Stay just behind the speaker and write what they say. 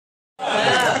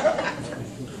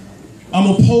I'm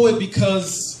a poet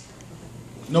because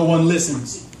no one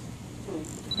listens.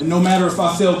 And no matter if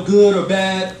I felt good or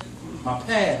bad, my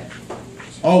pad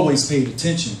always paid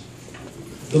attention.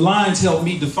 The lines help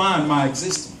me define my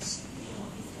existence.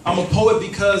 I'm a poet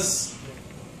because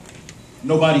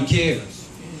nobody cares.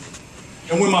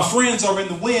 And when my friends are in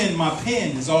the wind, my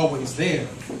pen is always there.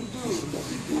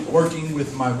 Working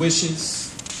with my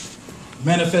wishes,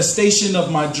 manifestation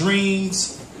of my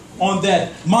dreams. On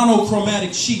that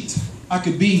monochromatic sheet, I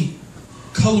could be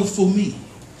colorful me.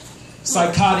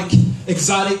 Psychotic,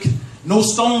 exotic, no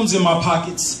stones in my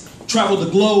pockets. Travel the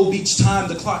globe each time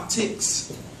the clock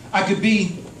ticks. I could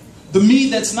be the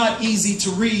me that's not easy to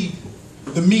read.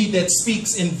 The me that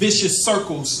speaks in vicious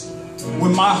circles.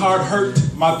 When my heart hurt,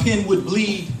 my pen would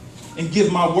bleed and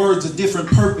give my words a different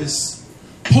purpose.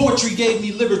 Poetry gave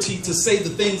me liberty to say the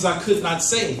things I could not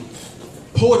say.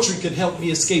 Poetry could help me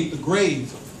escape the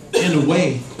grave, in a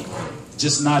way,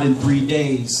 just not in 3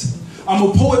 days. I'm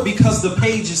a poet because the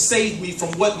pages saved me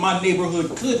from what my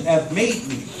neighborhood could have made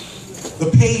me. The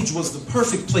page was the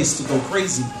perfect place to go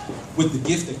crazy with the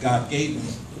gift that God gave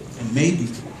me. And maybe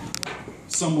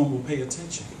someone will pay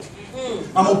attention.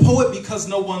 I'm a poet because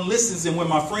no one listens, and when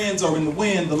my friends are in the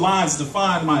wind, the lines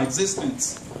define my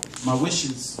existence, my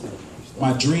wishes,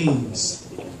 my dreams,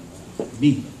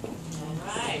 me.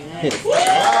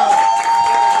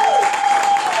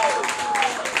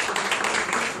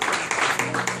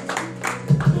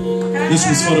 This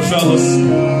was for the fellas. I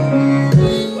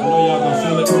know y'all gonna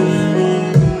feel it.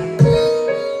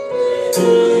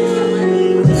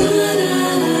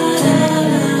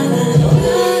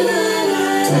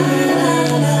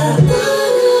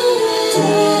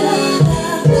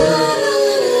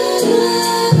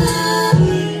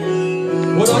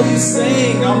 What are you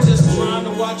saying? I'm just trying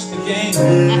to watch the game.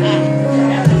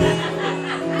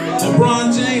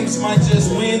 LeBron James might just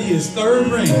win his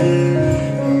 3rd ring.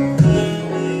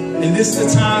 And this the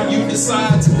time you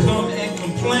decide to come and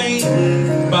complain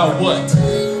about what?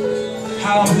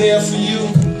 How I'm there for you,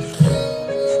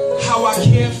 how I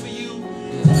care for you.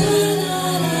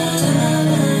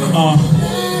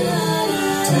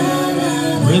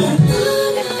 Really?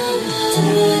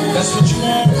 That's what you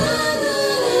want?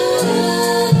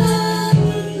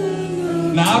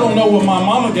 Now I don't know what my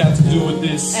mama got to do with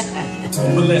this,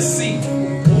 but let's see.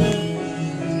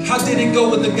 How did it go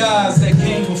with the guys that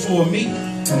came before me?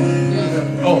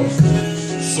 Oh,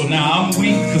 so now I'm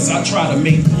weak because I try to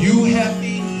make you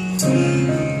happy.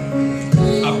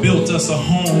 I built us a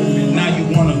home and now you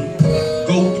want to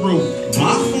go through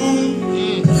my phone?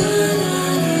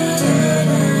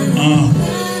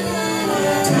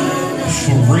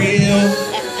 For real?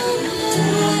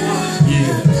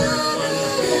 Yeah.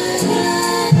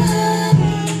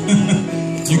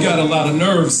 You got a lot of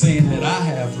nerve saying that I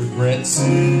have regrets.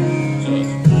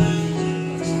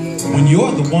 When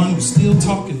you're the one who's still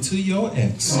talking to your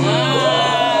ex.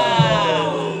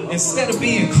 Wow. Instead of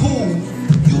being cool,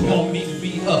 you want me to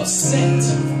be upset.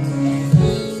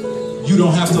 You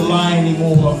don't have to lie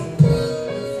anymore.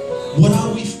 What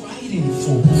are we fighting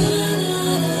for?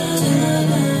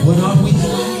 What are we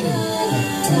fighting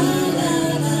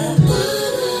for?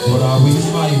 What are we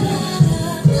fighting?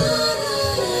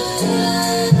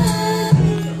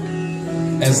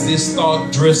 As this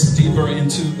thought drifts deeper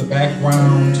into the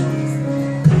background,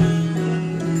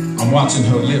 I'm watching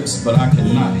her lips, but I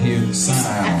cannot hear the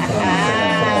sound.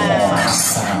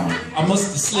 I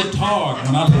must have slipped hard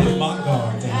when I let my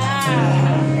guard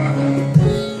down.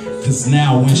 Cause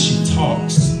now when she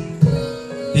talks,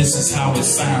 this is how it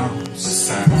sounds.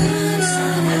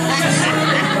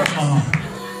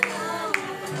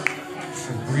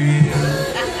 For real.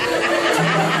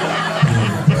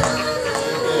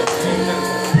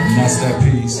 And that's that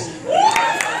piece.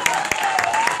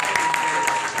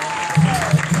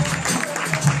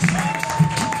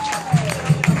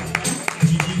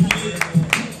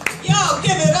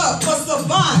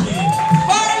 Savant,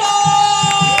 Furlow!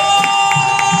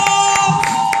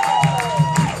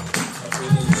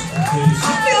 I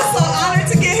feel so honored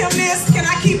to get him this. Can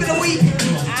I keep it a week?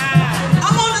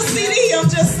 I'm on the CD, I'm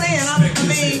just saying. I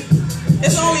mean,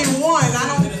 it's only one. I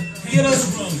don't get a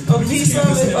piece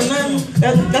of it or nothing.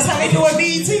 That's how they do it,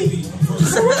 BET.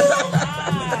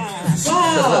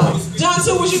 Wow. John,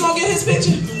 so was you gonna get his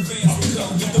picture?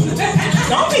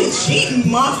 Don't be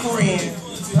cheating, my friend.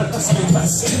 You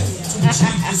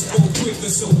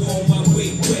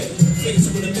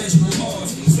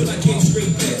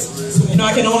know,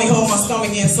 I can only hold my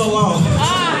stomach in so long.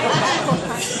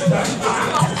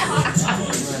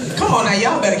 Come on now,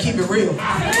 y'all better keep it real.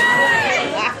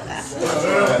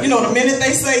 You know, the minute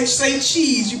they say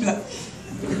cheese, you be like...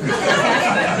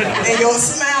 And your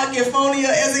smile get phonier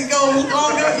as it goes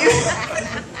longer.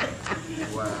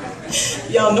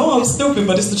 Y'all know I'm stupid,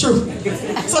 but it's the truth.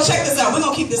 So check this out. We're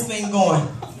going to keep this thing going.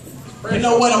 You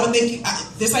know what? I'm going to think,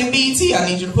 this ain't BET. I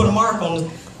need you to put a mark on it.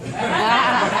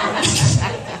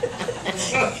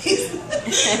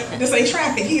 This ain't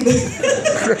traffic either.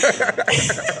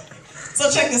 So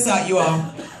check this out, you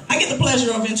all. I get the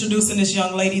pleasure of introducing this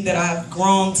young lady that I've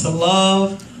grown to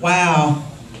love. Wow.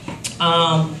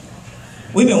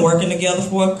 We've been working together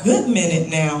for a good minute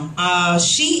now.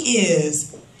 She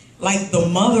is like the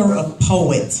mother of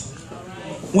poets.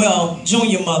 Well,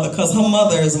 junior mother, because her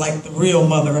mother is like the real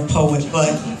mother of poet,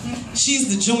 but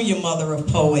she's the junior mother of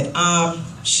poet.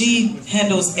 She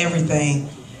handles everything.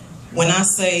 When I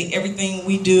say everything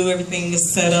we do, everything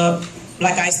is set up,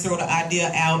 Black Ice throw the idea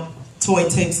out, Toy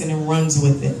takes it and runs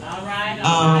with it. All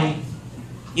right.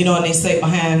 You know, and they say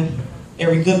behind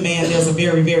every good man, there's a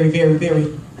very, very, very,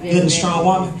 very good and strong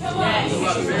woman.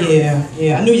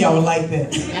 Yeah, I knew y'all would like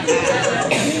that.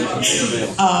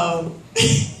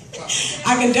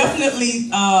 I can definitely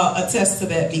attest to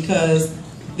that because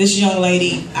this young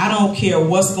lady, I don't care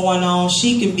what's going on.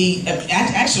 She can be,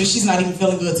 actually she's not even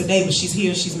feeling good today, but she's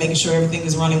here, she's making sure everything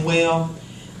is running well.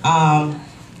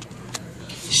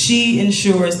 She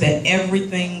ensures that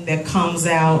everything that comes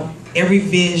out, every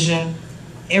vision,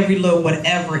 every little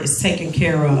whatever is taken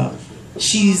care of.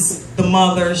 She's the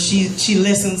mother, she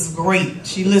listens great,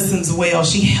 she listens well,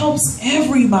 she helps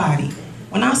everybody.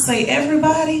 When I say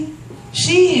everybody,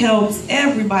 she helps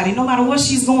everybody, no matter what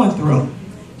she's going through.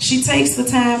 She takes the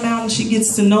time out and she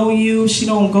gets to know you. She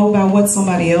don't go by what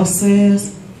somebody else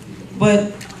says.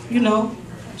 But, you know,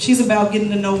 she's about getting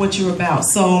to know what you're about.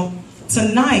 So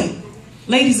tonight,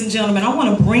 ladies and gentlemen, I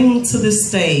want to bring to this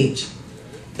stage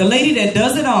the lady that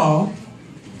does it all,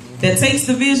 that takes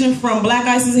the vision from Black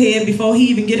Ice's head before he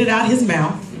even get it out his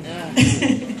mouth,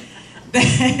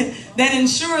 that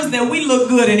ensures that we look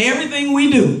good in everything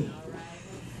we do.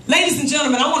 Ladies and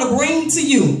gentlemen, I want to bring to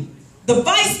you the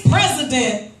Vice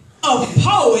President of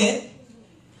Poet,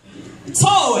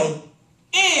 Toy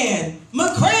and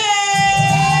McCray.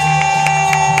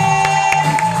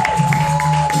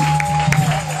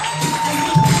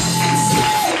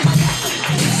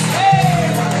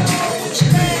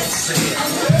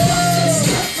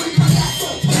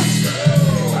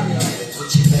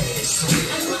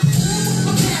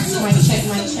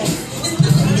 Mic check.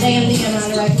 JMD, am I on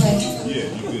the right place? Yeah,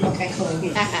 you good. Okay, cool.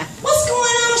 What's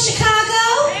going on, Chicago?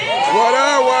 What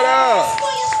up, what up?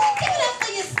 Give it up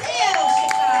for yourself,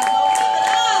 Chicago. Give it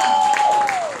up.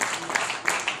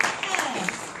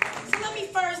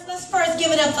 So let's first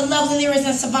give it up for Lovely Lyricist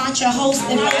and Savant, your host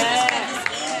and host. Give it up. It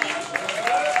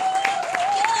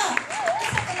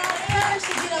takes a lot of courage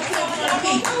to get up here in front of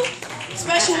people.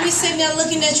 Especially when we sitting there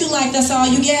looking at you like that's all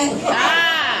you got.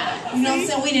 You know what I'm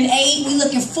saying? We done ate, we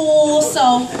looking full,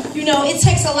 so, you know, it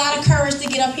takes a lot of courage to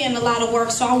get up here and a lot of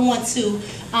work, so I want to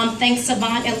thank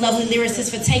Savant and Lovely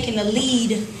Lyricist for taking the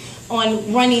lead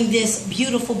on running this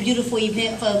beautiful, beautiful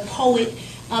event for Poet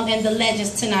and the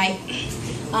Legends tonight.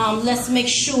 Let's make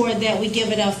sure that we give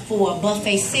it up for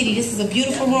Buffet City. This is a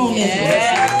beautiful room, isn't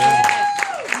it?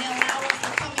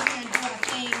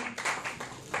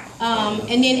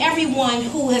 And then everyone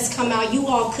who has come out, you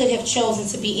all could have chosen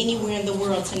to be anywhere in the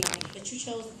world tonight, but you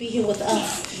chose to be here with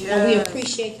us, and we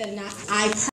appreciate that. And I